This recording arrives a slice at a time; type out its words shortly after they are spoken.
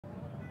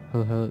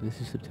Hello, hello, this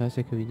is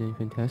Sliptastic. Hope you're doing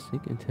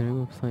fantastic. And today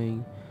we're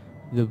playing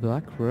The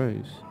Black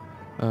Rose.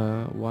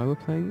 Why we're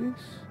playing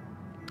this?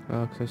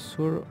 Because I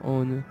saw it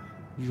on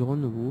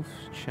John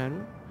Wolf's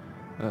channel.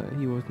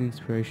 He was the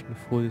inspiration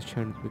for this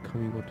channel to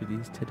becoming what it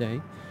is today.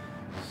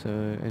 So,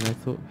 and I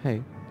thought,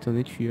 hey, it's on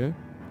itch.io.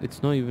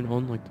 It's not even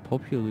on like the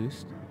popular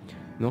list.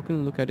 I'm not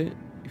gonna look at it.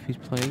 If he's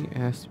playing, it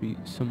has to be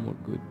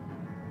somewhat good.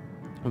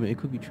 I mean, it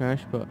could be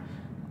trash, but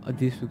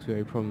this looks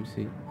very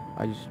promising.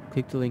 I just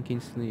clicked the link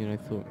instantly and I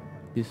thought,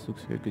 this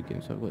looks like a good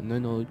game. So I've got no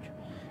knowledge.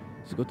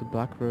 It's got the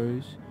Black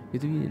Rose. You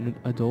have to be an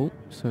adult,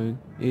 so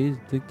it is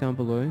linked down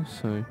below.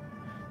 So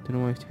don't know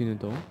why I have to be an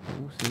adult, but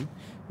we'll see.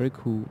 Very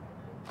cool.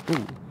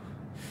 Ooh.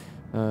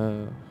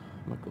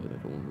 My god, I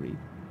don't want to read.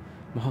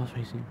 My heart's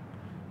racing.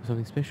 There's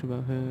something special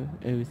about her.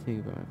 Everything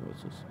about her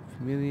was so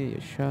familiar,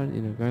 yet shrouded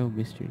in a veil of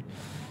mystery.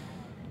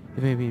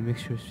 It may be a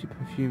mixture of sweet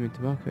perfume and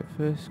tobacco at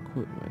first,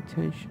 caught my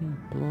attention.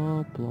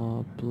 Blah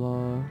blah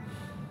blah.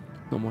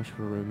 Not much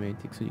for a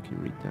romantic, so you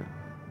can read that.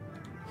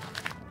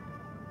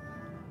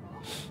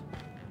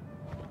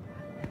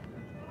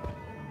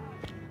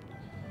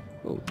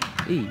 Oh,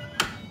 E.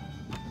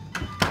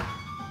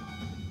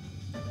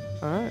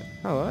 Alright,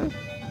 hello.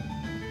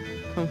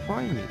 Come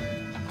find me.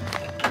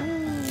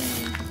 Oh,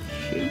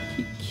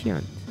 shaky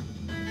cunt.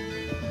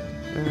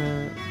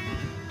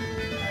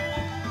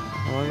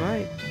 Hello,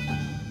 mate.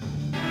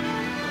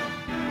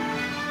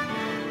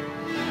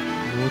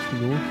 Naughty,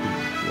 naughty.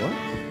 What?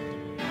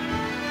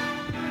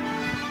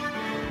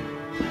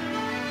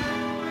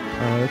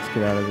 Let's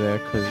get out of there,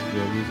 because the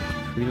music's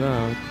pretty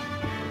loud.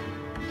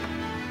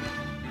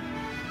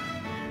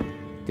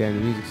 Damn,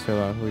 the music's so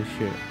loud, holy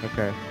shit.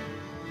 Okay.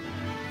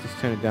 Just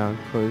turn it down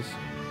because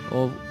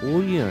of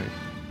audio.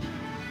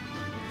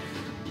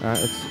 Alright,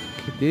 let's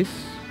keep this.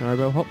 Alright,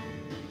 bro, hop.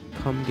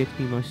 Come get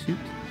me my suit.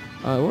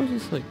 What was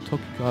this like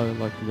Tokugawa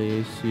like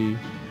Ieyasu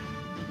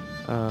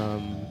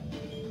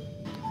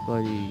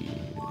bloody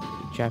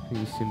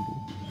Japanese symbol?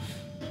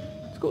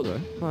 It's cool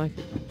though, I like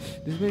it.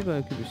 This is made by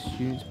a group of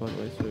students by the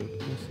way, so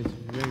yes, it's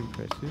very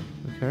impressive.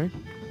 Okay.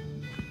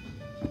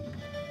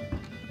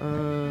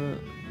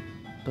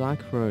 Black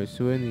Rose,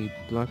 so we're in the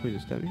Black Rose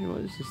establishment.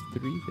 Why does this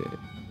 3 there?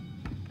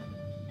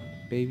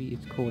 Baby,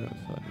 it's cold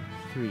outside.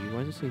 3.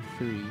 Why does it say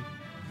 3?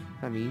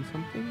 That means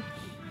something?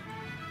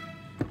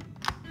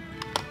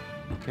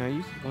 Can I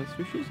use light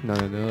switches? No,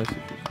 light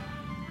switches.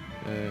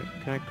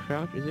 Can I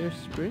crouch? Is there a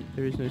sprint?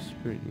 There is no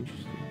sprint,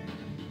 interesting.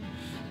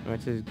 Alright,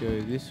 it says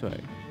go this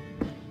way.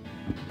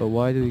 But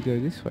why do we go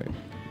this way?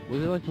 Was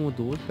there like more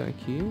doors back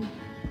here?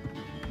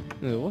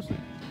 No, there wasn't.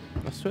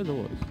 I swear there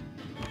was.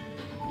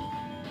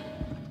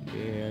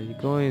 Yeah, you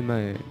going,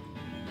 man?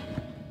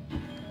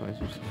 I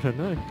don't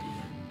know.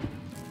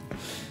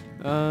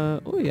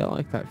 Oh yeah, I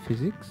like that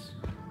physics.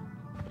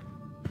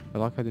 I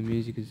like how the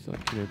music is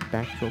like, you know,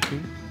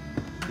 backdropping.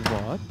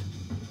 What?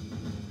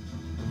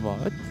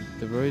 What?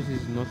 The rose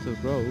is not a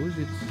rose,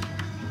 it's...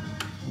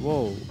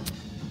 Whoa.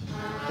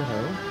 What the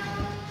hell?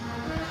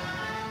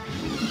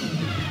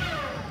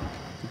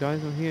 The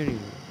guy's not here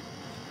anymore.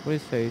 What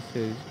does it say? It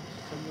says,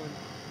 someone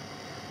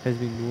has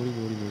been naughty.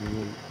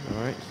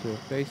 Alright, so we're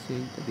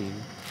facing a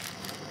demon.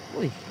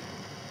 Oi!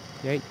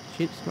 You ate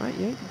chips, mate?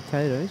 You ate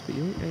potatoes, but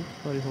you ate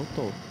bloody hot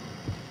dog.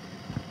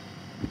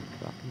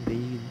 Fucking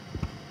vegan.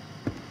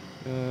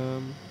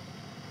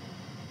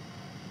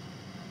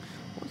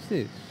 What's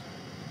this?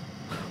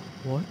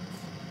 What?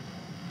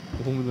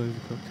 Woman's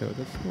cocktail,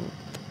 that's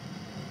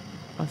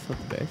not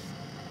the best.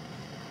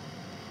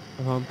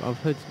 I've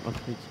heard some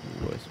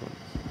worse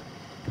ones.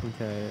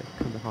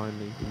 Come behind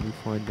me and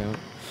you'll find out.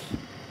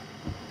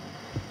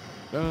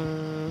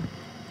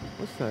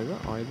 What's that? Is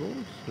that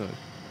eyeballs? No.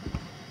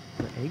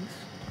 The eggs?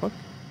 Fuck.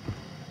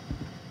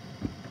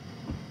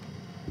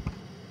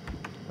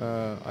 I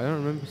don't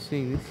remember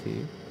seeing this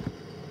here.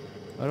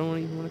 I don't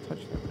even want to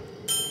touch that.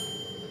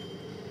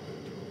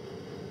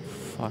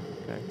 Fuck,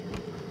 okay.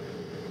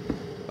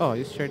 Oh,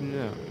 just straighten it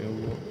out. Yeah,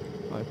 what?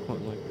 I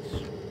quite like this.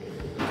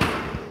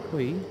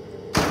 Oi.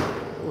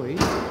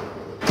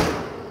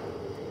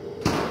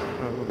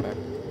 Alright, go back.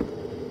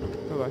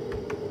 Go back.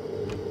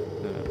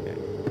 No, okay.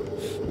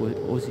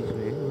 Aussies,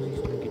 man.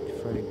 Aussies don't get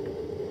frank.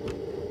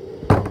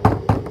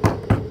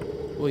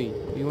 Oi,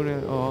 you wanna...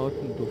 Oh, I'll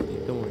open the door for you.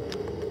 Don't worry.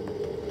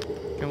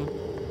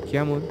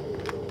 Come on.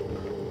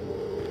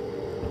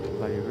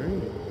 Bloody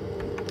room.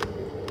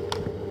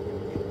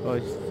 Oh,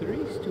 is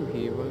 3 still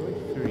here? By the way,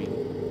 3.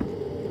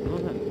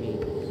 What that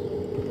means.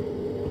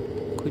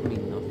 Could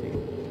mean nothing.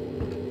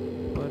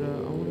 But, I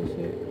wanna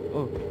say...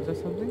 Oh, is that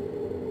something?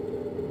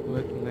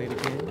 Working late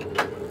again?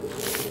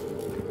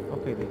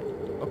 Okay,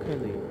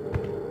 leave.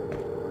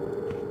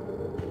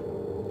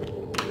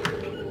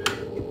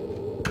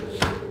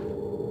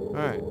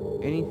 Alright,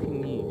 anything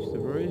new? So the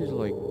rose is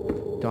like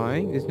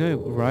dying. There's no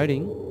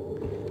writing.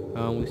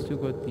 We still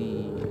got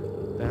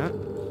that.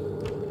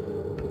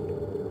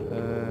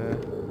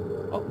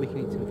 Oh, we can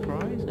eat some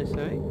fries, I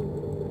say.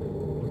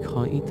 We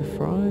can't eat the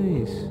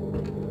fries.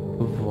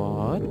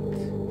 What?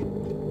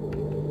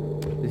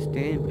 This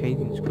damn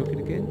painting's crooked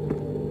again.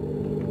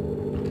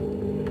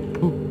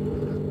 Ooh.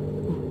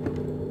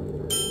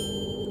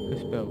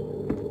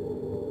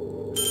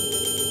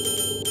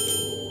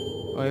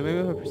 Wait, maybe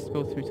if I press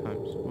spell 3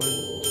 times. 1, 2,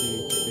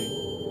 3.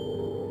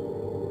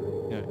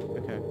 No,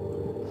 okay.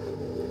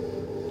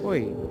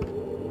 Wait.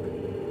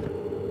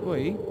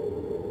 Wait.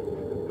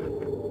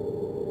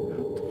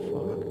 What the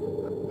fuck?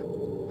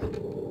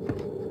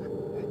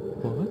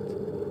 What?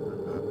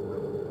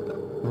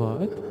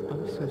 What?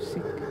 I'm so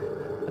sick.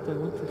 I don't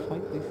want to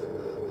fight this.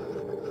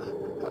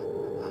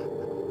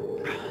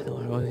 I don't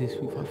want to fight this.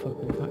 We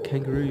fight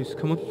kangaroos.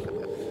 Come on.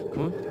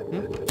 Come on.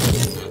 Hmm?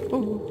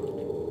 Oh.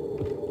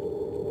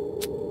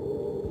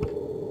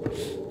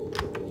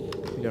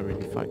 We don't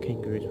really fight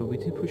kangaroos, but we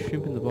do put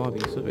shrimp in the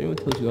barbie, so if anyone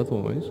tells you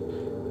otherwise,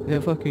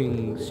 they're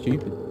fucking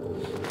stupid.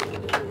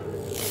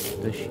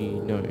 Does she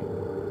know?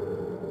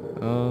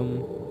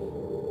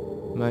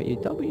 Mate, your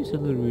W's a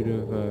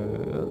little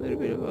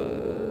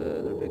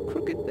bit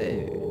crooked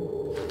there.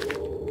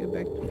 Go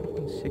back to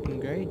fucking 2nd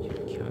grade, you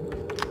cunt.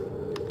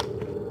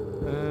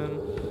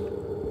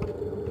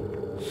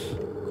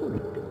 Cool.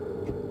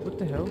 What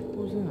the hell? What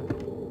was that?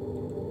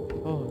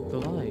 Oh, the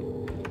light.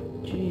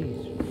 Jeez,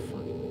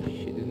 fucking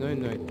shit, there's no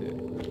note there.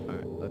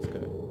 Alright, let's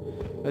go.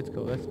 Let's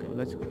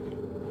go.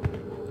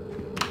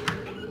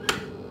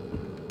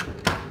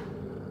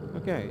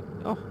 Okay.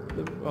 Oh,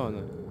 oh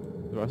no.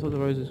 I thought the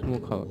rose was more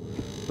colour.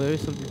 But there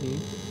is something here.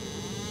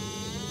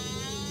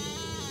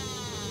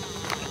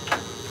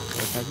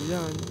 What have you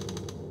done?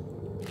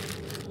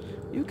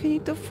 You can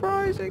eat the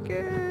fries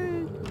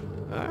again!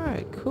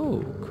 Alright,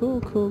 cool.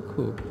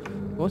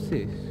 What's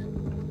this?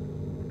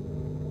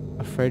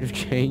 Afraid of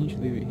change?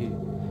 Leave it here.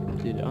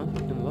 Dude, I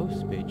fucking love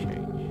speed change.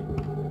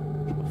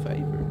 My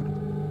favourite.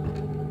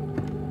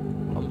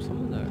 I'm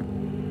someone that.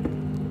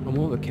 I'm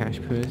more of a cash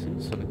person,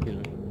 so you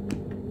know.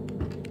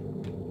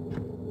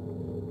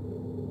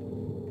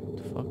 What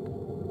the fuck?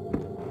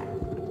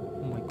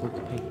 Oh my god,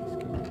 the paint is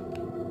good.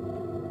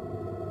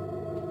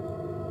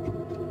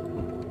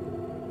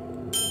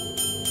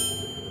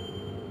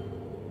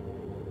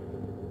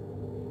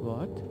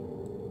 What?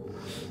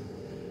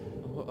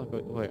 Oh,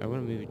 wait, I want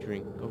to move a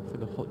drink. Go for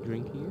the hot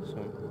drink here,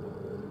 so.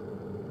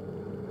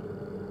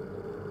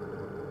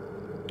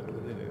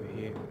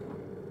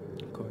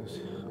 Because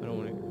I don't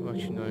want to.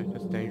 Actually, no,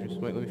 that's dangerous.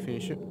 Wait, let me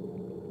finish it.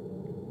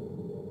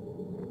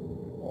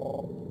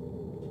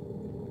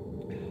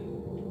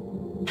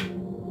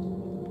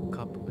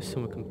 Cup is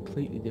somewhere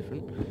completely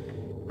different.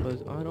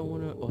 Because I don't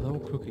want to. Oh, that one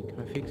crooked. Can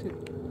I fix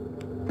it?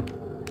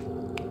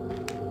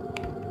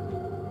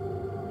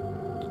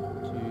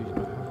 Dude, I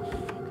have a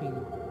fucking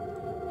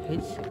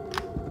headset.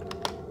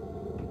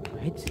 My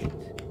headset.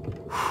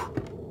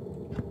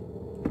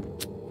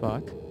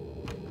 But.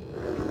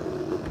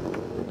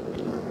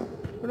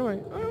 Run away.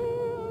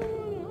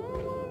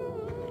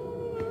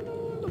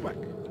 The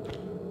whack.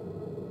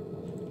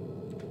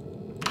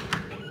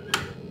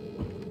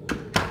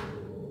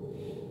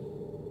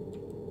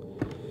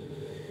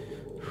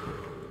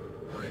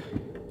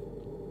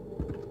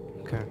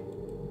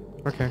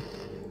 Okay.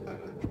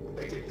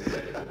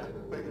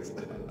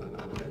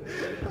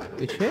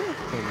 The chair?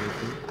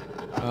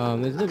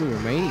 There's a little bit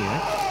remaining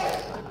here.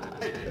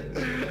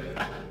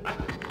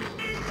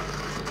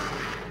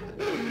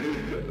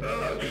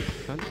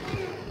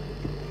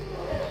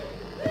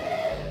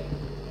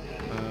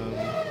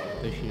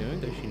 Does she know?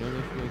 Does she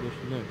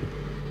know?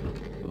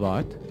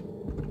 What?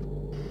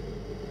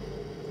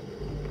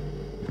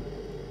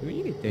 When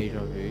you get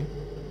deja vu,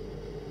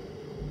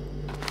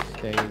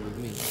 stay with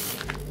me.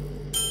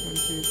 1,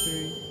 2, 3.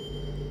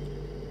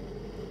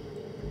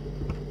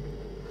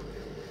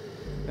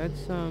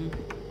 That's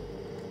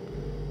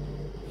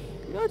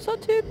you know, it's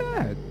not too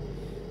bad.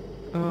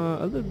 A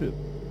little bit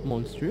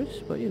monstrous,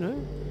 but you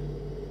know,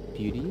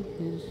 beauty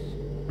is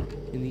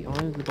in the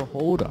eye of the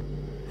beholder.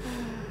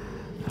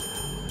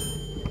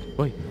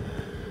 Wait.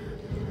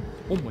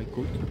 Oh my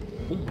god.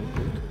 Oh my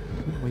god.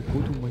 Oh my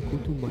god. Oh my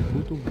god. Oh my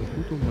god. Oh my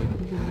god. Oh my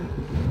god.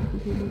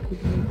 Oh my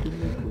god. Oh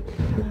my god.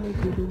 Oh my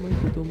god. Oh my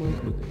god. Oh my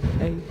god.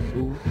 Hey.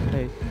 Oh.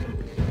 Hey.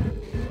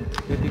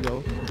 Let me go.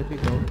 Let me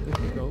go. Let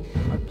me go.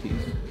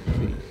 Please.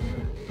 Please.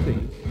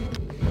 Please.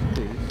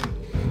 Please.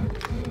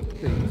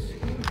 Please.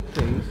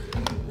 Please.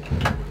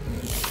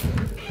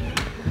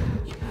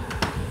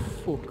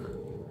 Fuck.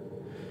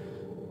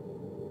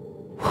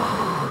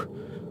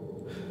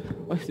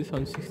 Why is this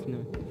on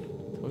 69?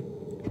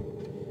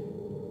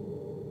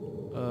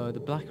 The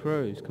Black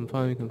Rose.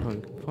 Confine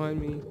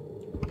me.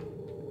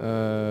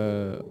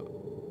 Oh,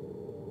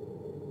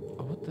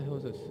 what the hell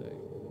does that say?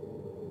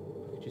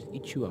 I could just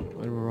eat you up.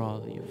 I'd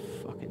rather you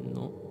fucking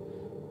not.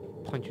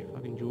 Punch your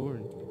fucking jaw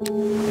and...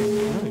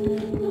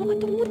 No, I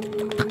don't want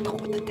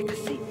to take a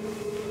seat.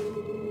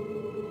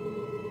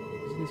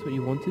 Isn't this what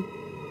you wanted?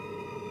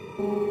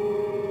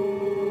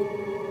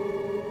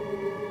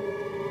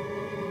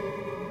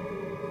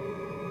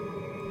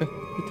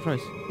 Eat the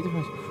fries.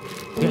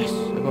 Yes, I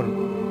got him.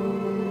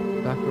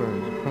 Black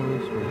Rose,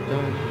 promise, we're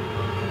done.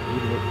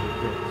 Need to work for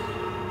Chris.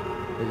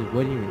 There's a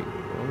wedding ring.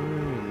 Oh,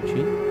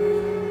 cheat.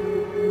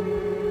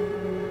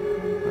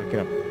 Alright, get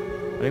up.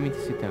 I don't mean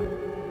to sit down.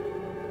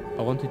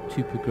 I wanted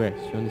to progress,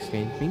 you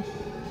understand me?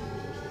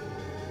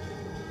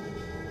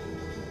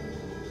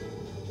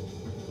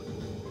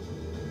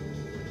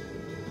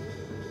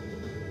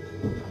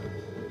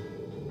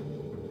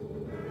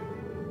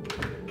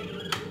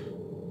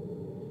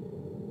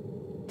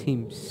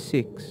 Team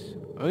 6.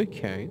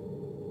 Okay.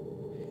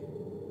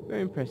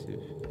 Very impressive.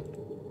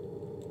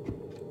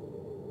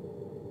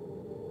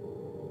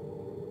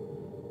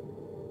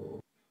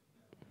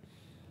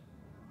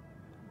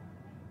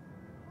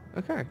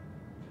 Okay.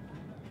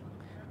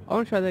 I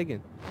want to try that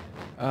again.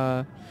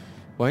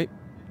 Wait.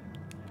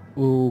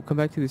 We'll come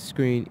back to this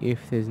screen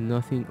if there's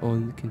nothing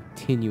on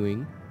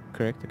continuing.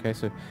 Correct? Okay,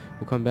 so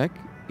we'll come back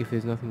if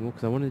there's nothing more,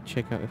 because I wanted to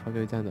check out if I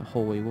go down the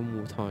hallway one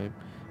more time,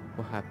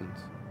 what happens.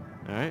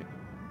 Alright?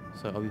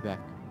 So I'll be back.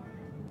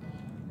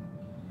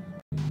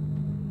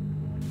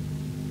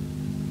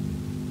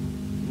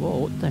 Whoa,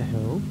 what the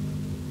hell?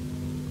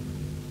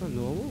 Not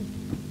normal?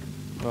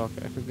 Oh,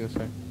 okay, I was gonna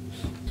say.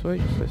 Let's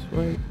wait, let's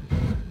wait.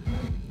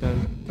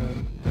 Dun,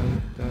 dun,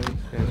 dun, dun.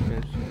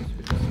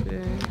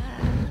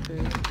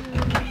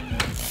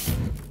 Space.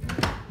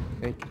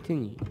 And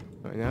continue.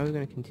 Alright, now we're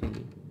gonna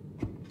continue.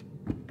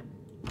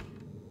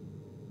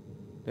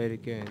 Load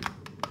again.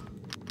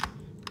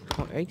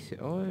 Can't exit.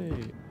 Oh.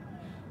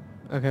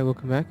 Okay,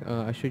 welcome back.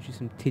 I showed you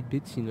some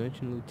tidbits, you know,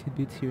 just little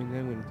tidbits here and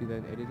there. I'm gonna do that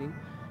in editing.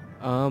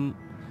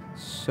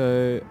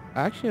 So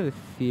I actually have a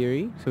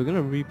theory. So we're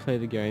gonna replay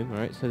the game,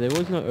 alright? So there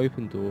was no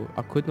open door.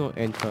 I could not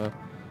enter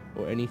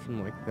or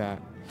anything like that.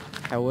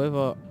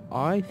 However,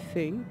 I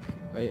think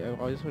I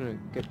just want to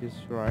get this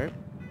right.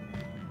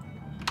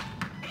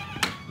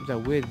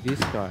 That we're this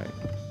guy.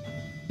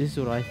 This is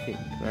what I think,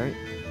 right?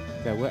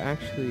 That we're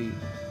actually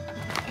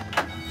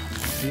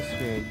this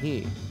man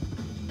here.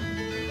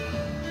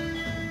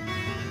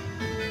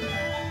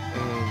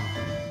 And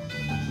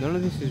none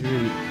of this is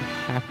really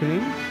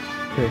happening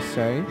per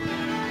se.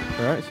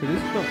 Alright, so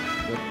this is not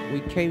like we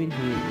came in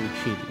here and we're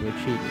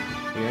cheating,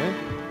 yeah?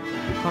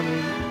 We come in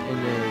and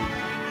then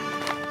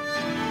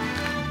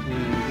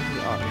this is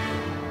us.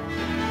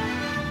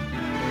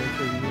 And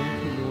so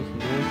naughty,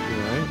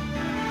 right?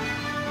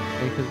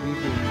 And because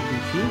we've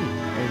been cheating.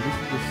 And this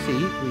is the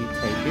seat where you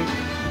take it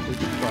with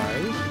the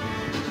fries.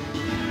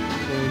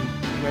 And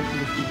we're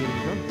actually just getting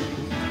drunk this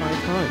entire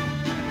time.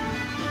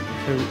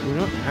 So we're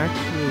not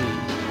actually,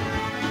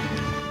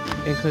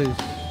 and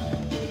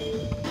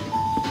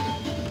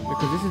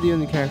because this is the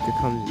only character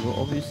that comes in. Well,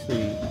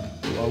 obviously,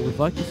 I would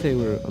like to say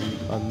we're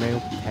a male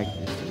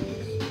protagonist in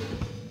this,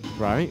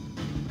 right?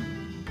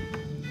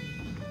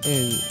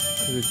 And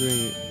because we're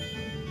doing it,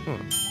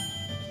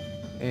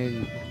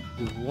 and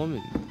the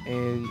woman,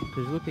 and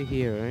because look at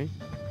here, right?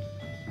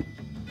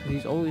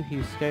 Because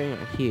he's staring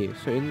at here.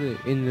 So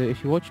in the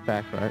if you watch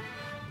back, right,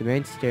 the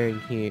man's staring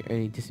here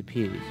and he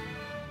disappears.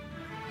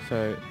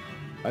 So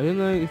I don't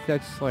know if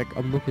that's like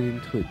I'm looking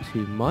into it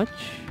too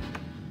much,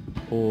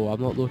 or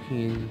I'm not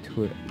looking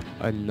into it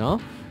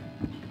enough.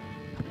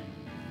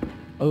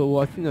 Oh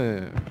well, I think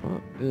no.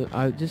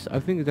 I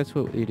think that's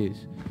what it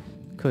is,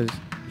 because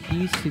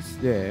he sits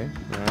there,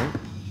 right?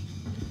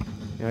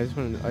 And I just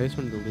wanted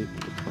to live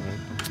at the time.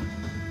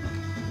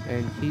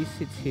 And he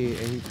sits here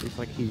and it's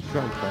like he's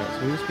drunk, right?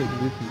 So we're just been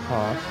looping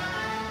past.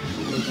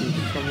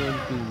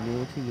 Someone's being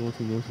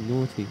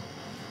naughty.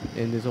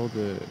 And there's all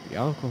the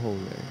alcohol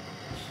there.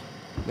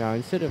 Now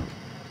instead of,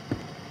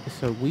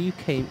 so we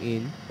came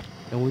in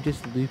and we're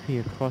just looping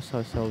across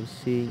ourselves,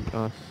 seeing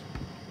us.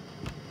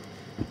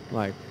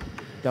 Like,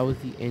 that was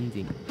the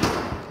ending.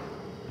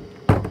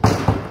 Now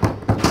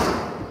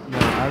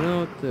I don't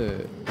know what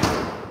the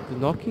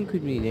knocking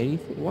could mean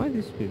anything. Why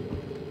this move?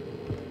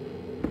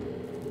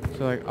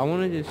 So like I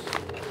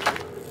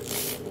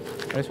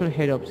just want to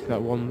head up to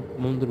that one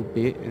little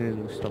bit and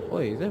then we'll stop. Oh,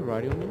 is that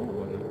writing on the wall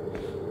or no?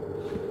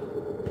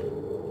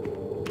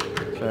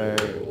 So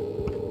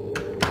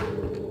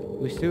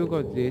we still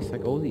got this,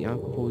 like all the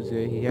alcohol's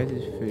there, he has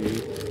his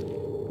food,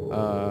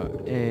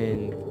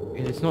 and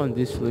if it's not in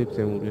this loop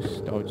then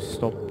I'll just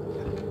stop.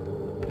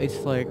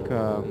 It's like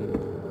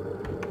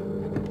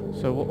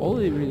so what all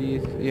it really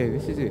is, yeah,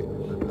 this is it.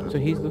 So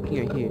he's looking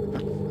at here,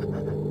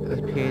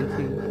 he's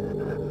panting,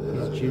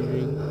 he's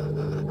jittering,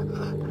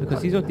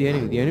 because he's not the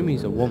enemy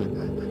is a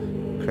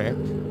woman, correct?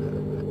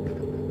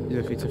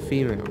 If it's a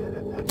female,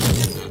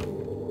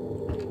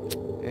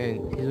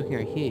 and he's looking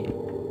at here,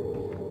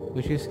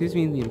 which just gives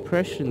me the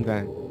impression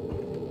that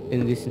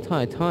in this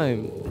entire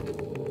time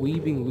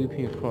we've been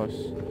looping across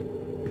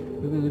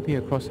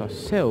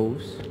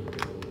ourselves.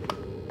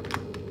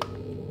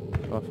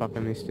 Oh fuck, I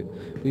missed it.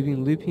 We've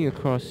been looping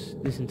across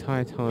this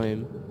entire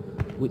time,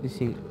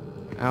 witnessing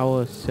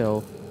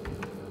ourselves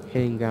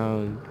heading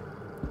down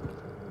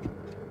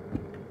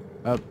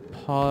a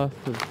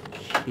path of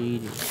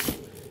cheating.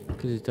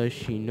 Because does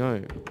she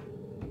know?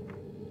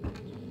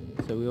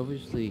 So we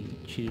obviously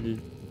cheated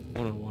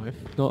on our wife.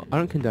 No, I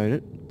don't condone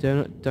it.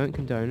 Don't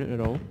condone it at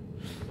all.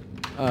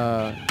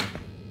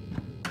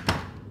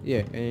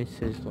 Yeah, and it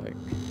says like,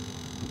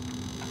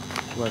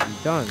 what have you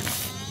done?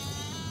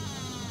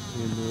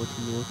 And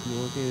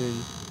naughty,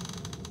 and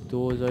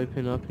doors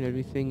open up and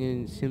everything,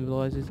 and it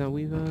symbolizes that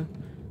we've done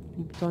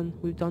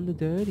the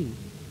dirty.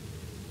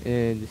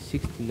 And the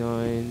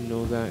 69 and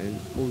all that, and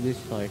all this,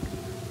 like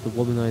the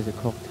womanizer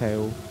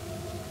cocktail,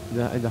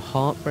 and the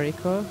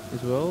heartbreaker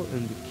as well,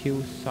 and the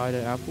kill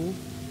cider apple,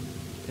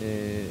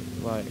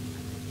 like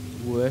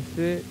Worth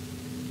It,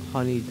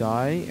 Honey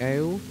Dye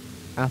Ale,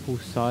 Apple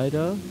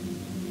Cider,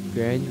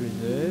 Grand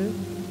Reserve,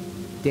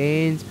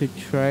 Dan's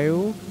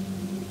Betrayal.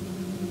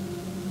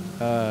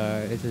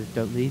 It says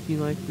Don't Leave Me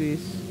Like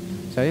This.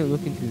 So I didn't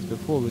look into this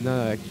before, but now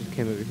that I just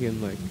came over here,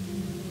 I'm like,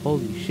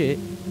 holy shit,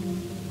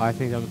 I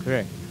think I'm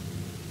correct.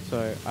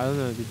 So I don't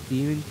know, the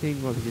demon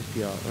thing might just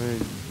be our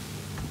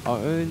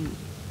own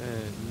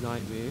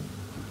nightmare.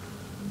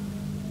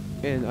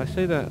 And I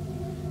say that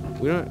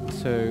we don't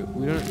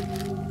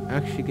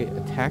actually get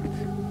attacked.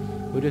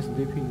 We're just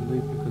looping the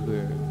loop because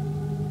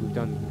we've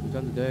done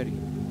the dirty.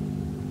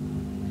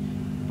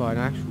 But in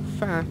actual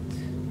fact,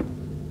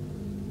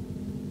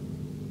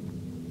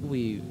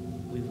 we've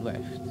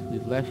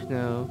left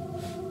now,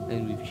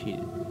 and we've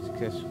cheated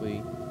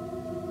successfully.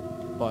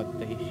 But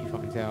she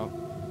finds out,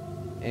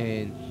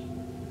 and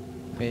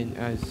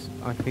as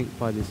I think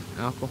by this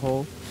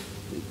alcohol,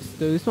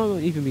 this might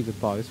not even be the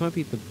bar. This might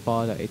be the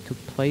bar that it took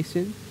place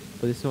in,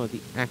 but it's not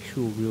the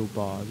actual real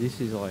bar. This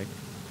is like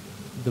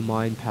the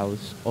mind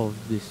palace of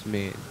this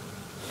man,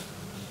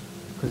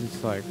 because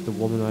it's like the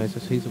womanizer.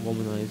 So he's a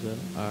womanizer.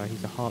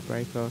 He's a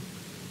heartbreaker.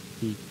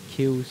 He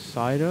kills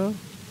cider,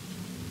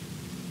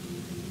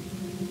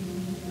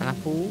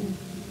 apple,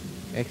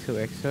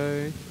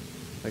 XOXO,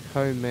 like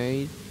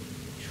homemade,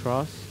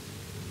 trust.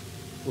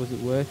 Was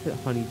it worth it?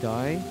 Honey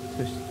Dye.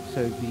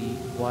 So the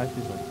wife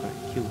is like trying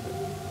to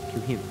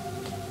kill him.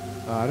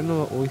 I don't know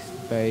what Oyster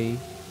Bay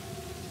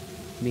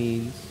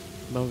means.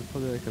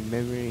 Probably like a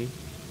memory.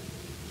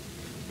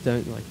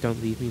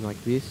 Don't leave me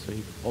like this. So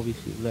he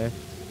obviously left.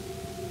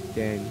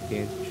 Then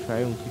Dan's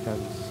Betrayal in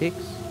 2006,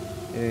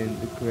 and then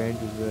the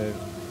Grand Reserve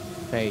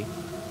Faith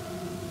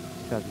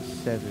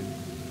 2007.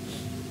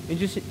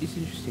 It's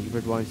interesting.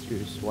 Red wine,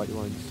 spirits, white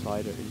wine,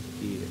 cider, and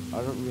beer.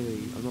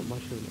 I'm not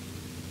much of an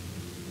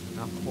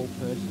alcohol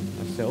person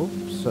myself,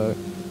 so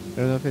I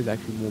don't know if there's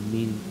actually more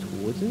meaning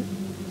towards it.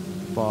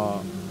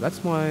 But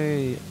that's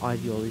my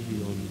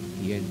ideology on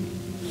the ending.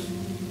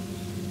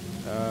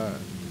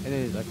 And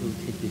then like little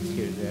tidbits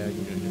here and there,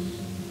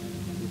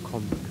 just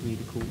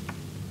comedical.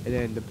 And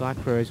then the Black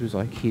Rose was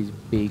like his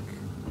big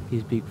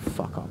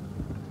fuck up.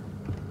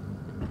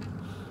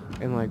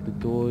 And like the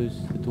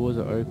doors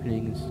are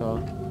opening and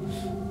stuff.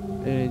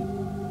 And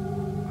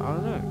I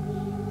don't know.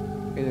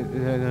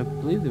 And I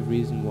believe the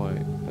reason why,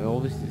 and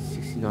obviously the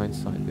 69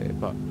 sign there,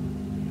 but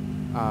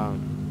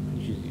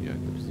usually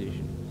the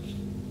position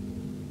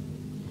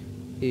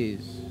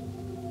is.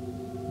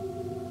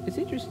 It's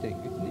interesting.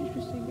 It's an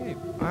interesting game.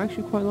 I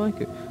actually quite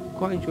like it.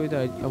 Quite enjoyed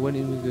that. I went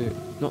in with it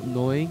not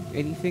knowing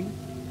anything.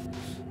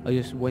 I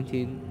just went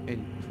in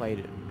and played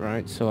it,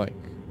 right? So like,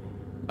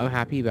 I'm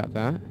happy about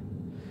that.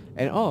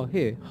 And oh,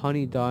 here,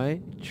 Honey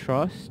Dye,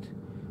 Trust,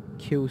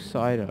 Kill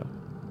Cider.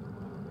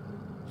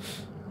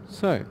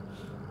 So,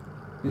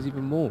 there's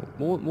even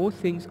more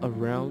things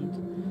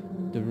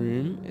around the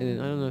room. And then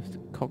I don't know if the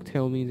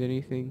cocktail means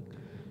anything.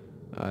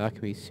 That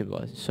can be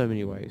symbolized in so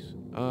many ways.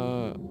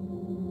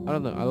 I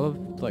don't know, I love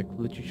like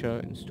literature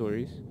and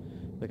stories.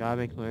 Like I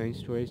make my own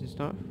stories and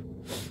stuff.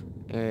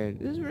 And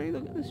this is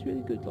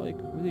really good, like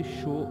really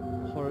short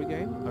horror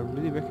game. I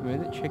really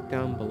recommend it. Check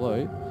down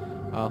below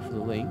for the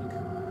link.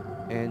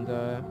 And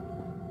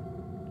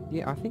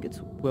yeah, I think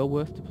it's well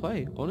worth to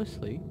play,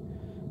 honestly.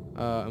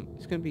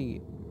 It's gonna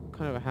be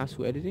kind of a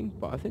hassle editing,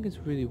 but I think it's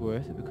really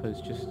worth it because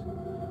just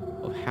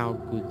of how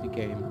good the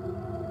game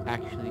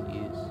actually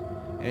is.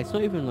 And it's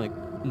not even like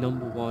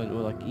number one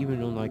or like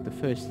even on like the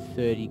first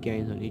 30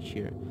 games on each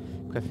year,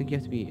 because I think you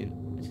have to be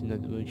it's a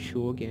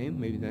mature game,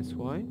 maybe that's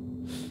why.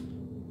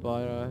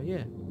 But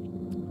yeah,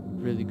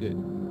 really good,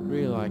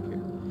 really like it.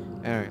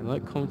 Alright,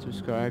 like, comment,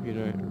 subscribe, it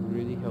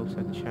really helps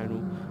out the channel.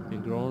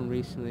 Been growing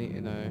recently,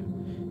 and I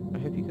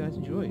hope you guys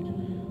enjoyed.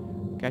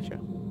 Catch ya.